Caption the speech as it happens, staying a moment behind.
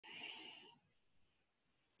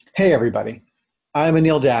Hey everybody, I'm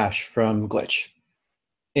Anil Dash from Glitch.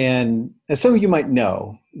 And as some of you might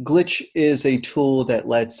know, Glitch is a tool that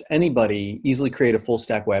lets anybody easily create a full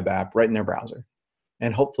stack web app right in their browser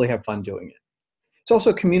and hopefully have fun doing it. It's also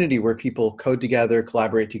a community where people code together,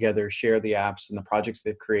 collaborate together, share the apps and the projects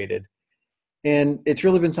they've created. And it's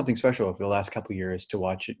really been something special over the last couple of years to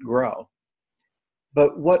watch it grow.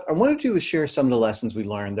 But what I want to do is share some of the lessons we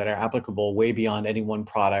learned that are applicable way beyond any one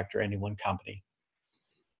product or any one company.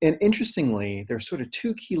 And interestingly, there's sort of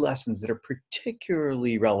two key lessons that are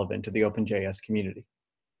particularly relevant to the OpenJS community.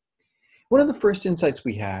 One of the first insights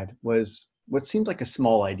we had was what seemed like a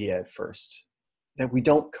small idea at first, that we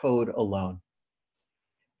don't code alone.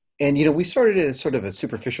 And we started at a sort of a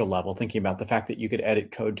superficial level, thinking about the fact that you could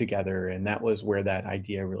edit code together, and that was where that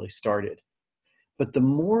idea really started. But the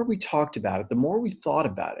more we talked about it, the more we thought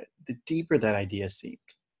about it, the deeper that idea seemed.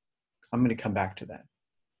 I'm going to come back to that.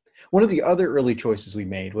 One of the other early choices we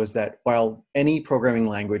made was that while any programming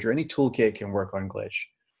language or any toolkit can work on Glitch,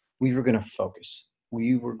 we were going to focus.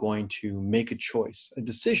 We were going to make a choice, a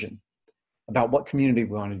decision about what community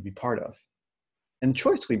we wanted to be part of. And the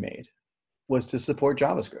choice we made was to support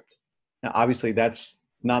JavaScript. Now, obviously, that's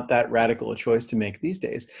not that radical a choice to make these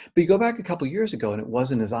days, but you go back a couple years ago and it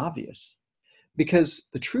wasn't as obvious. Because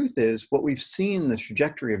the truth is, what we've seen, the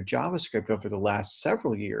trajectory of JavaScript over the last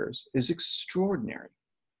several years is extraordinary.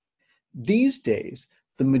 These days,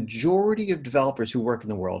 the majority of developers who work in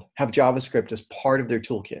the world have JavaScript as part of their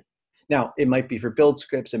toolkit. Now, it might be for build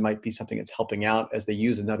scripts, it might be something that's helping out as they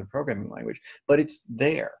use another programming language, but it's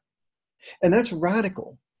there. And that's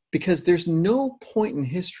radical because there's no point in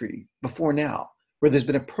history before now where there's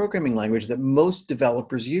been a programming language that most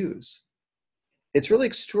developers use. It's really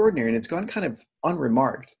extraordinary, and it's gone kind of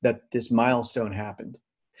unremarked that this milestone happened.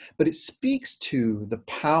 But it speaks to the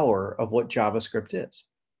power of what JavaScript is.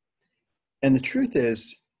 And the truth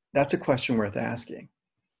is, that's a question worth asking.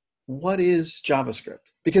 What is JavaScript?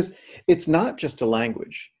 Because it's not just a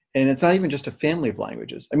language, and it's not even just a family of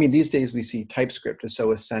languages. I mean, these days we see TypeScript is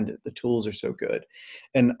so ascendant. The tools are so good.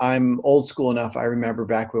 And I'm old school enough, I remember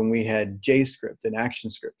back when we had JScript and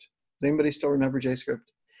ActionScript. Does anybody still remember JScript?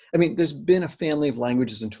 I mean, there's been a family of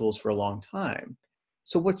languages and tools for a long time.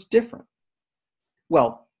 So what's different?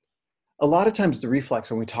 Well, a lot of times the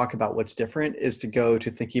reflex when we talk about what's different is to go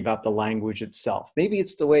to thinking about the language itself. Maybe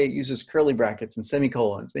it's the way it uses curly brackets and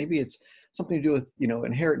semicolons. Maybe it's something to do with,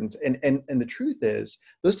 inheritance. And the truth is,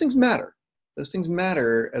 those things matter. Those things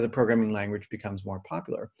matter as a programming language becomes more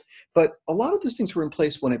popular. But a lot of those things were in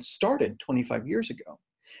place when it started 25 years ago.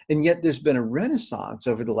 And yet there's been a renaissance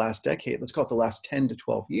over the last decade, let's call it the last 10 to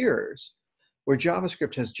 12 years, where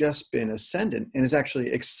JavaScript has just been ascendant and is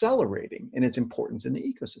actually accelerating in its importance in the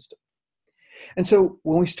ecosystem. And so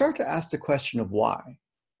when we start to ask the question of why,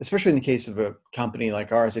 especially in the case of a company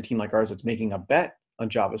like ours, a team like ours that's making a bet on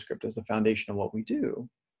JavaScript as the foundation of what we do,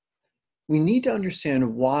 we need to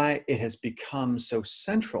understand why it has become so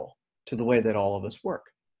central to the way that all of us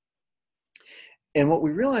work. And what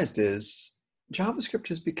we realized is JavaScript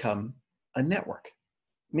has become a network,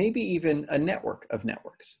 maybe even a network of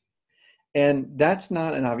networks. And that's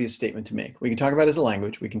not an obvious statement to make. We can talk about it as a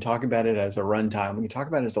language. We can talk about it as a runtime. We can talk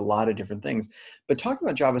about it as a lot of different things. But talking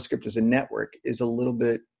about JavaScript as a network is a little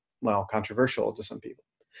bit, well, controversial to some people.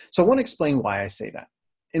 So I want to explain why I say that.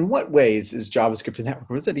 In what ways is JavaScript a network?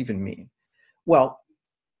 What does that even mean? Well,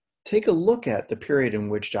 take a look at the period in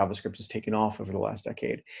which JavaScript has taken off over the last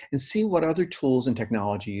decade and see what other tools and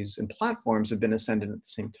technologies and platforms have been ascendant at the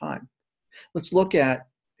same time. Let's look at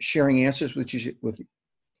sharing answers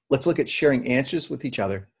Let's look at sharing answers with each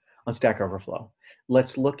other on Stack Overflow.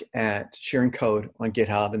 Let's look at sharing code on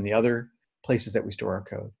GitHub and the other places that we store our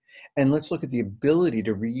code. And let's look at the ability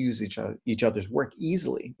to reuse each other's work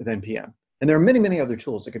easily with NPM. And there are many, many other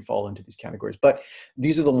tools that could fall into these categories, but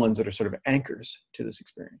these are the ones that are sort of anchors to this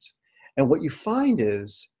experience. And what you find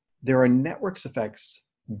is there are networks effects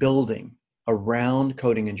building around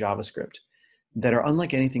coding in JavaScript that are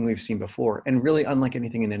unlike anything we've seen before, and really unlike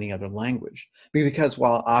anything in any other language. Because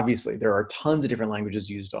while obviously there are tons of different languages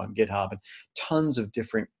used on GitHub and tons of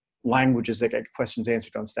different languages that get questions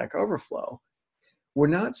answered on Stack Overflow, we're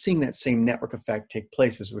not seeing that same network effect take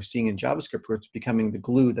place as we're seeing in JavaScript, where it's becoming the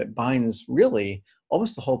glue that binds really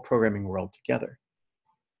almost the whole programming world together.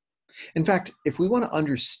 In fact, if we want to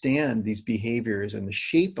understand these behaviors and the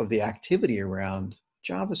shape of the activity around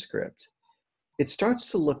JavaScript, it starts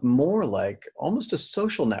to look more like almost a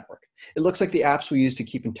social network. It looks like the apps we use to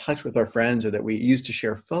keep in touch with our friends or that we use to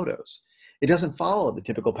share photos. It doesn't follow the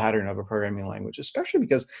typical pattern of a programming language, especially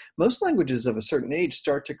because most languages of a certain age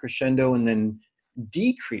start to crescendo and then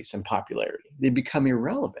decrease in popularity. They become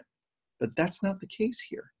irrelevant. But that's not the case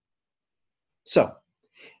here. So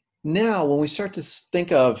now when we start to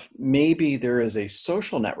think of maybe there is a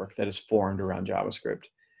social network that is formed around JavaScript,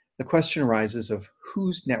 the question arises of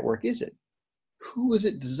whose network is it? Who was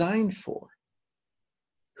it designed for?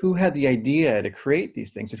 Who had the idea to create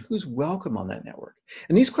these things, and who's welcome on that network?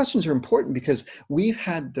 And these questions are important because we've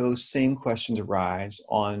had those same questions arise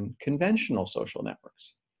on conventional social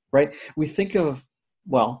networks, right? We think of,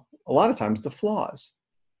 well, a lot of times the flaws.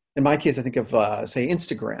 In my case, I think of, say,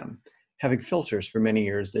 Instagram having filters for many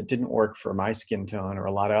years that didn't work for my skin tone or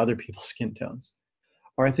a lot of other people's skin tones.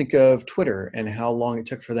 Or I think of Twitter and how long it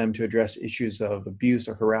took for them to address issues of abuse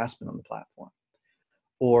or harassment on the platform.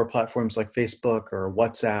 Or platforms like Facebook or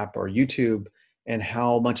WhatsApp or YouTube, and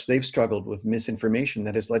how much they've struggled with misinformation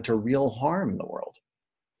that has led to real harm in the world.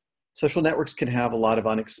 Social networks can have a lot of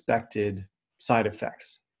unexpected side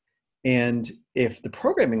effects. And if the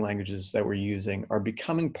programming languages that we're using are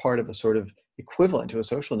becoming part of a sort of equivalent to a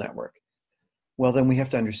social network, well, then we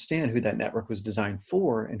have to understand who that network was designed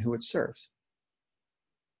for and who it serves.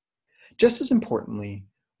 Just as importantly,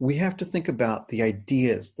 we have to think about the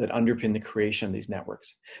ideas that underpin the creation of these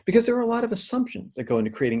networks, because there are a lot of assumptions that go into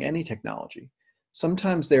creating any technology.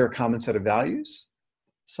 Sometimes they're a common set of values,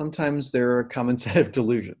 sometimes they're a common set of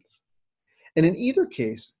delusions. And in either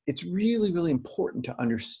case, it's really, really important to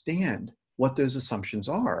understand what those assumptions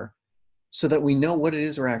are so that we know what it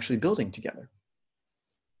is we're actually building together.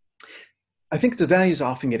 I think the values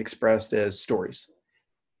often get expressed as stories.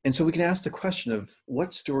 And so we can ask the question of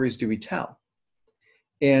what stories do we tell?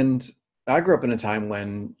 And I grew up in a time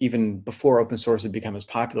when even before open source had become as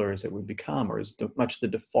popular as it would become, or as much the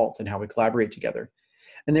default in how we collaborate together.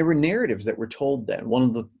 And there were narratives that were told then. One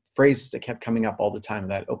of the phrases that kept coming up all the time,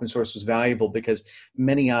 that open source was valuable because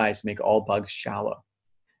many eyes make all bugs shallow.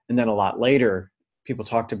 And then a lot later, people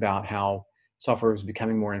talked about how software was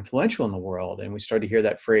becoming more influential in the world. And we started to hear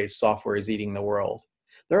that phrase, software is eating the world.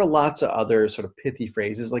 There are lots of other sort of pithy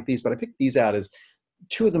phrases like these, but I picked these out as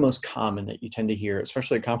two of the most common that you tend to hear,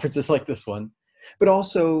 especially at conferences like this one, but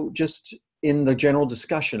also just in the general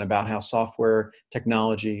discussion about how software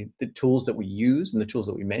technology, the tools that we use and the tools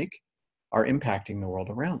that we make, are impacting the world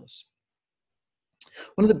around us.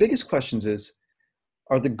 One of the biggest questions is,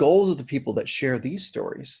 are the goals of the people that share these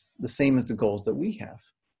stories the same as the goals that we have?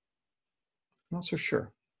 I'm not so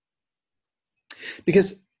sure.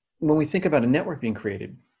 Because when we think about a network being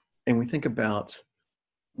created and we think about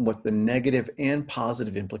what the negative and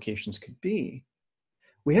positive implications could be,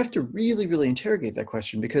 we have to really, really interrogate that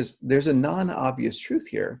question, because there's a non-obvious truth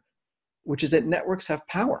here, which is that networks have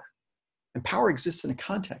power, and power exists in a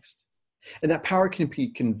context. And that power can be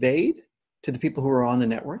conveyed to the people who are on the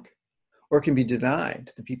network, or it can be denied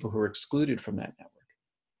to the people who are excluded from that network.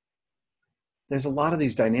 There's a lot of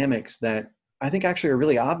these dynamics that I think actually are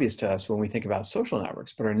really obvious to us when we think about social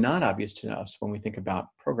networks, but are not obvious to us when we think about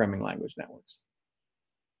programming language networks.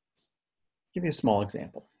 Give you a small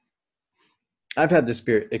example. I've had this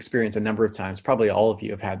experience a number of times. Probably all of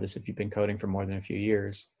you have had this if you've been coding for more than a few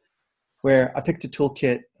years, where I picked a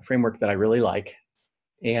toolkit, a framework that I really like,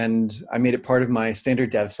 and I made it part of my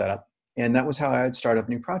standard dev setup. And that was how I would start up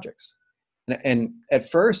new projects. And at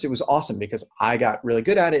first it was awesome because I got really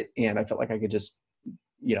good at it, and I felt like I could just,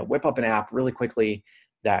 whip up an app really quickly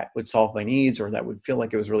that would solve my needs, or that would feel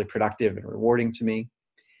like it was really productive and rewarding to me.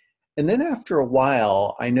 And then after a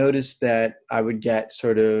while, I noticed that I would get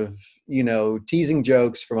sort of, teasing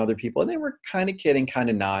jokes from other people, and they were kind of kidding,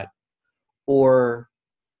 kind of not. Or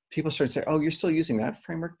people started saying, oh, you're still using that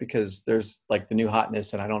framework because there's like the new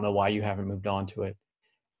hotness and I don't know why you haven't moved on to it.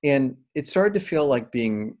 And it started to feel like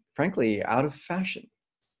being, frankly, out of fashion.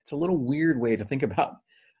 It's a little weird way to think about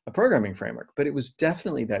a programming framework, but it was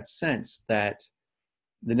definitely that sense that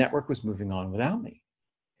the network was moving on without me.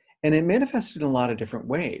 And it manifested in a lot of different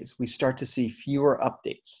ways. We start to see fewer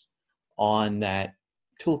updates on that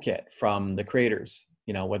toolkit from the creators,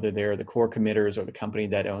 whether they're the core committers or the company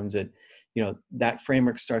that owns it. That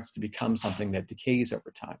framework starts to become something that decays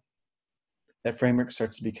over time. That framework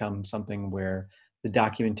starts to become something where the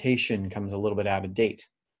documentation comes a little bit out of date.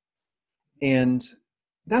 And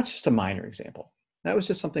that's just a minor example. That was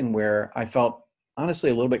just something where I felt,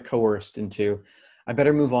 honestly, a little bit coerced into, I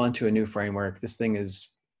better move on to a new framework. This thing is,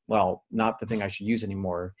 well, not the thing I should use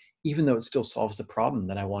anymore, even though it still solves the problem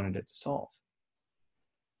that I wanted it to solve.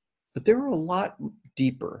 But there are a lot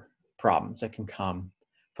deeper problems that can come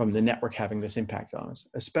from the network having this impact on us,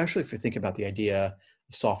 especially if you think about the idea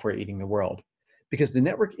of software eating the world, because the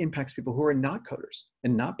network impacts people who are not coders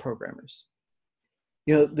and not programmers.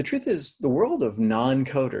 The truth is, the world of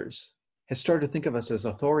non-coders has started to think of us as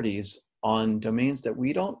authorities on domains that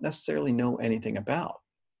we don't necessarily know anything about.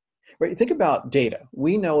 Right? Think about data.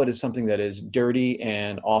 We know it is something that is dirty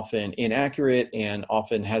and often inaccurate and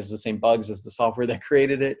often has the same bugs as the software that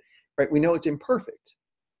created it. Right? We know it's imperfect.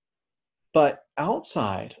 But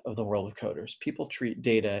outside of the world of coders, people treat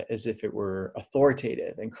data as if it were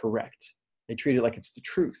authoritative and correct. They treat it like it's the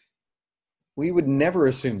truth. We would never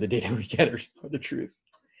assume the data we get are the truth.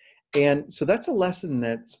 And so that's a lesson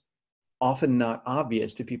that's often not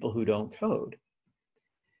obvious to people who don't code.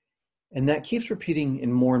 And that keeps repeating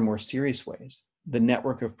in more and more serious ways. The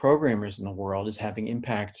network of programmers in the world is having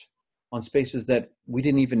impact on spaces that we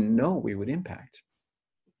didn't even know we would impact.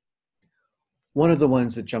 One of the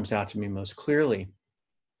ones that jumps out to me most clearly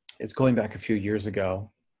is going back a few years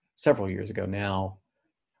ago, several years ago now,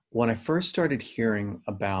 when I first started hearing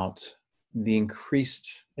about the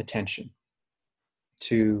increased attention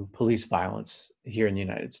to police violence here in the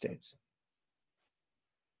United States.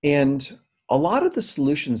 And a lot of the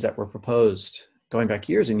solutions that were proposed, going back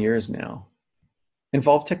years and years now,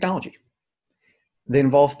 involve technology. They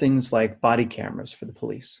involve things like body cameras for the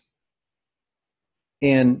police.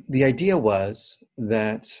 And the idea was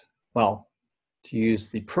that, well, to use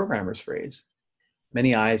the programmer's phrase,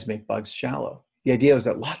 many eyes make bugs shallow. The idea was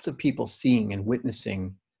that lots of people seeing and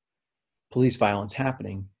witnessing police violence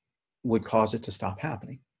happening would cause it to stop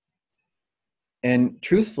happening. And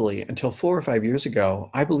truthfully, until 4 or 5 years ago,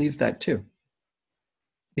 I believed that too.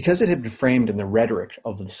 Because it had been framed in the rhetoric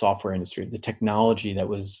of the software industry, the technology that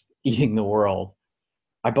was eating the world,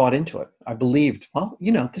 I bought into it. I believed, well,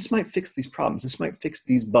 this might fix these problems. This might fix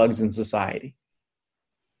these bugs in society.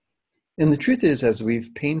 And the truth is, as we've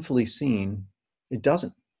painfully seen, it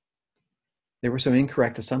doesn't. There were some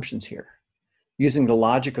incorrect assumptions here. Using the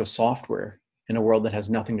logic of software in a world that has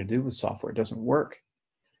nothing to do with software doesn't work.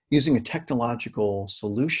 Using a technological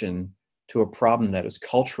solution to a problem that is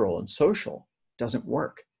cultural and social doesn't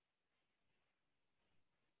work.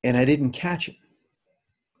 And I didn't catch it.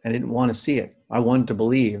 I didn't want to see it. I wanted to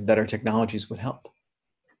believe that our technologies would help.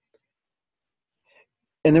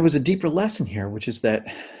 And there was a deeper lesson here, which is that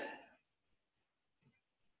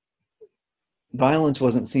violence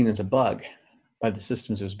wasn't seen as a bug by the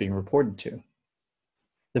systems it was being reported to.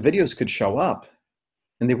 The videos could show up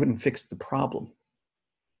and they wouldn't fix the problem.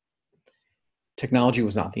 Technology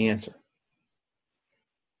was not the answer.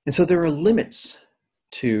 And so there are limits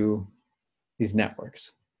to these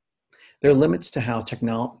networks. There are limits to how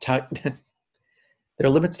technological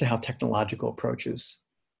approaches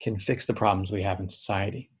can fix the problems we have in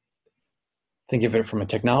society. Think of it from a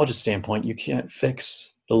technology standpoint, you can't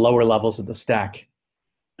fix the lower levels of the stack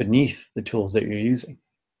beneath the tools that you're using.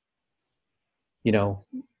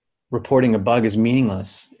 Reporting a bug is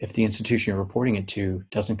meaningless if the institution you're reporting it to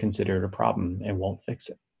doesn't consider it a problem and won't fix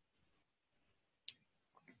it.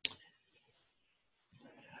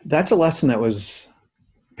 That's a lesson that was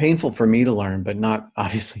painful for me to learn, but not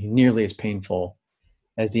obviously nearly as painful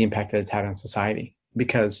as the impact that it's had on society,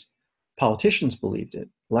 because politicians believed it,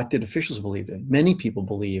 elected officials believed it, many people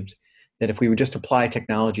believed that if we would just apply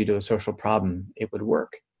technology to a social problem, it would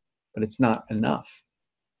work, but it's not enough.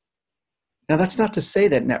 Now, that's not to say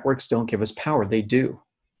that networks don't give us power. They do,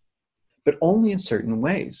 but only in certain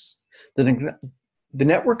ways. The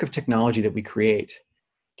network of technology that we create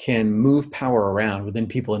can move power around within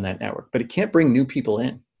people in that network, but it can't bring new people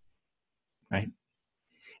in, right?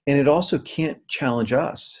 And it also can't challenge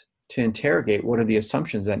us to interrogate what are the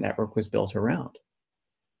assumptions that network was built around.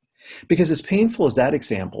 Because as painful as that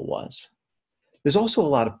example was, there's also a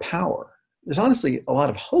lot of power. There's honestly a lot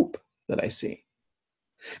of hope that I see.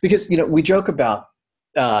 Because, we joke about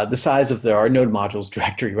the size of our node modules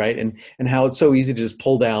directory, right? And how it's so easy to just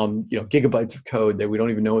pull down, gigabytes of code that we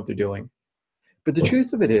don't even know what they're doing. But the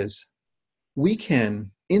truth of it is, we can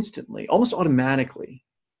instantly, almost automatically,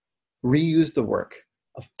 reuse the work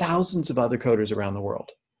of thousands of other coders around the world,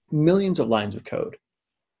 millions of lines of code.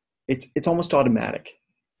 It's almost automatic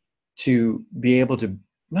to be able to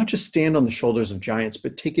not just stand on the shoulders of giants,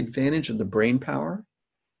 but take advantage of the brain power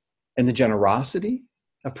and the generosity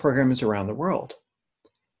of programmers around the world.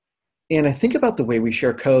 And I think about the way we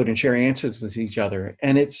share code and share answers with each other,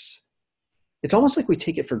 and it's almost like we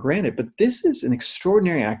take it for granted, but this is an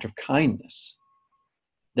extraordinary act of kindness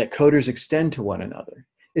that coders extend to one another.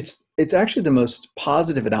 It's actually the most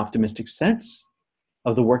positive and optimistic sense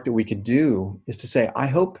of the work that we could do, is to say, I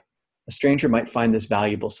hope a stranger might find this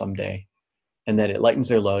valuable someday, and that it lightens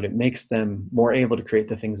their load. It makes them more able to create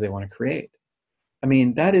the things they want to create. I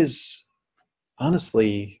mean, that is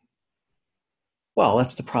honestly, well,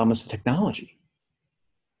 that's the promise of technology,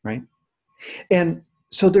 right? And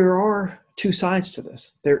so there are two sides to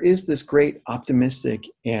this. There is this great optimistic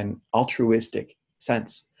and altruistic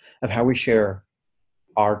sense of how we share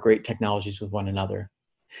our great technologies with one another.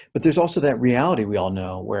 But there's also that reality we all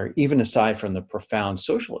know where, even aside from the profound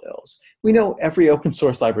social ills, we know every open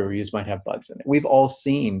source library we use might have bugs in it. We've all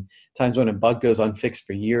seen times when a bug goes unfixed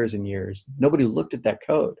for years and years. Nobody looked at that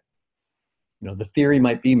code. The theory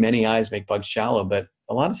might be many eyes make bugs shallow, but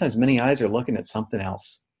a lot of times many eyes are looking at something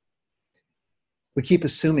else. We keep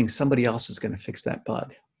assuming somebody else is going to fix that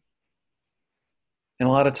bug. And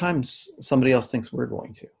a lot of times somebody else thinks we're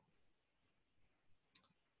going to.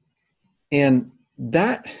 And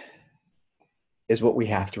that is what we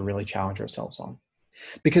have to really challenge ourselves on,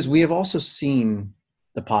 because we have also seen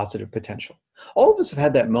the positive potential. All of us have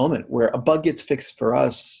had that moment where a bug gets fixed for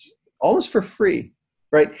us almost for free,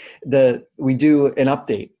 right? We do an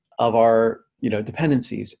update of our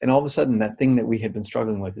dependencies, and all of a sudden that thing that we had been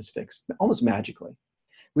struggling with is fixed almost magically.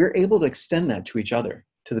 We're able to extend that to each other,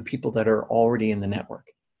 to the people that are already in the network.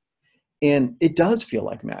 And it does feel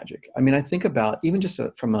like magic. I mean, I think about, even just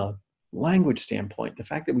from a language standpoint, the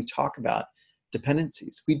fact that we talk about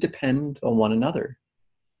dependencies. We depend on one another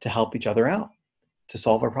to help each other out, to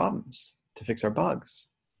solve our problems, to fix our bugs.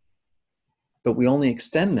 But we only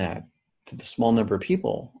extend that to the small number of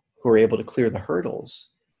people who are able to clear the hurdles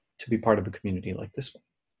to be part of a community like this one.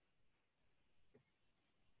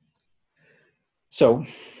 So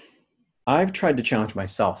I've tried to challenge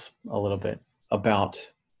myself a little bit about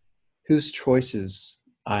whose choices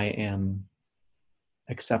I am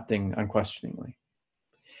accepting unquestioningly.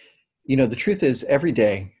 The truth is, every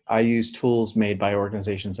day I use tools made by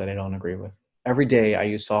organizations that I don't agree with. Every day I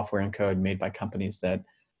use software and code made by companies that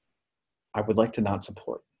I would like to not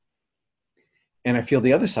support. And I feel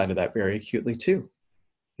the other side of that very acutely too.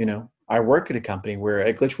 I work at a company where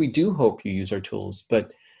at Glitch we do hope you use our tools,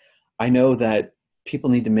 but I know that people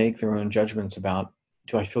need to make their own judgments about,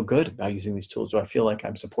 do I feel good about using these tools? Do I feel like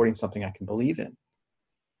I'm supporting something I can believe in?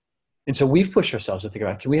 And so we've pushed ourselves to think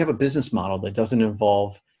about, can we have a business model that doesn't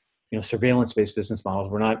involve surveillance-based business models?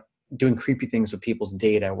 We're not doing creepy things with people's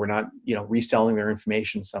data. We're not, reselling their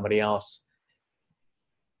information to somebody else.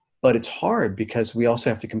 But it's hard because we also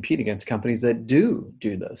have to compete against companies that do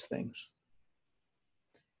those things.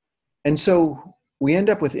 And so we end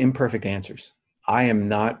up with imperfect answers. I am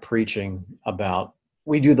not preaching about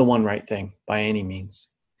we do the one right thing by any means.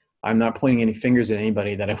 I'm not pointing any fingers at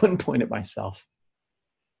anybody that I wouldn't point at myself.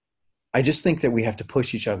 I just think that we have to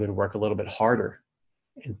push each other to work a little bit harder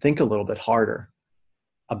and think a little bit harder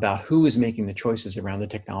about who is making the choices around the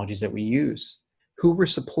technologies that we use, who we're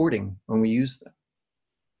supporting when we use them,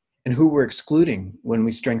 and who we're excluding when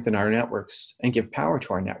we strengthen our networks and give power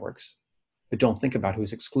to our networks, but don't think about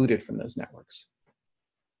who's excluded from those networks.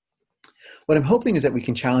 What I'm hoping is that we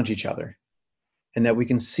can challenge each other, and that we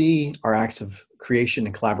can see our acts of creation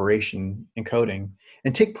and collaboration and coding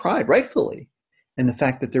and take pride, rightfully, in the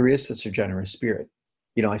fact that there is such a generous spirit.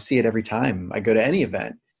 I see it every time I go to any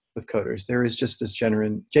event with coders. There is just this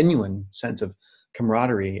genuine sense of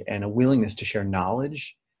camaraderie and a willingness to share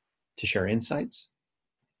knowledge, to share insights.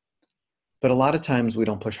 But a lot of times we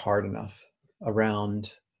don't push hard enough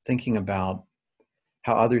around thinking about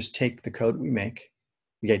how others take the code we make,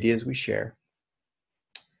 the ideas we share,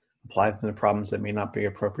 apply them to problems that may not be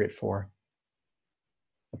appropriate for,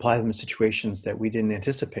 apply them to situations that we didn't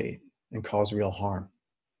anticipate and cause real harm.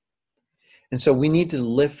 And so we need to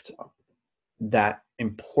lift that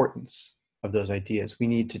importance of those ideas. We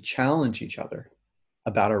need to challenge each other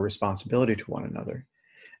about our responsibility to one another.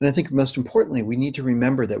 And I think most importantly, we need to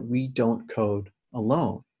remember that we don't code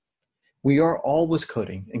alone. We are always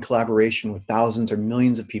coding in collaboration with thousands or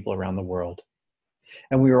millions of people around the world.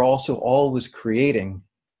 And we are also always creating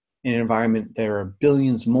in an environment there are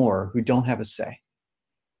billions more who don't have a say.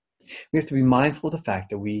 We have to be mindful of the fact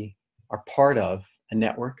that we are part of a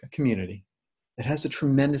network, a community that has a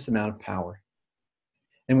tremendous amount of power.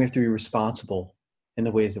 And we have to be responsible in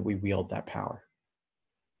the ways that we wield that power.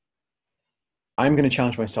 I'm going to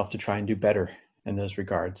challenge myself to try and do better in those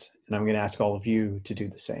regards. And I'm going to ask all of you to do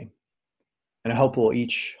the same. And I hope we'll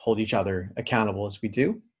each hold each other accountable as we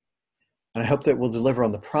do. And I hope that we'll deliver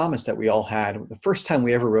on the promise that we all had the first time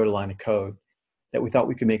we ever wrote a line of code, that we thought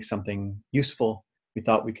we could make something useful. We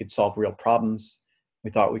thought we could solve real problems. We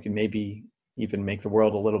thought we could maybe even make the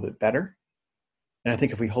world a little bit better. And I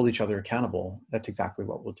think if we hold each other accountable, that's exactly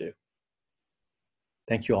what we'll do.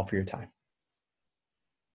 Thank you all for your time.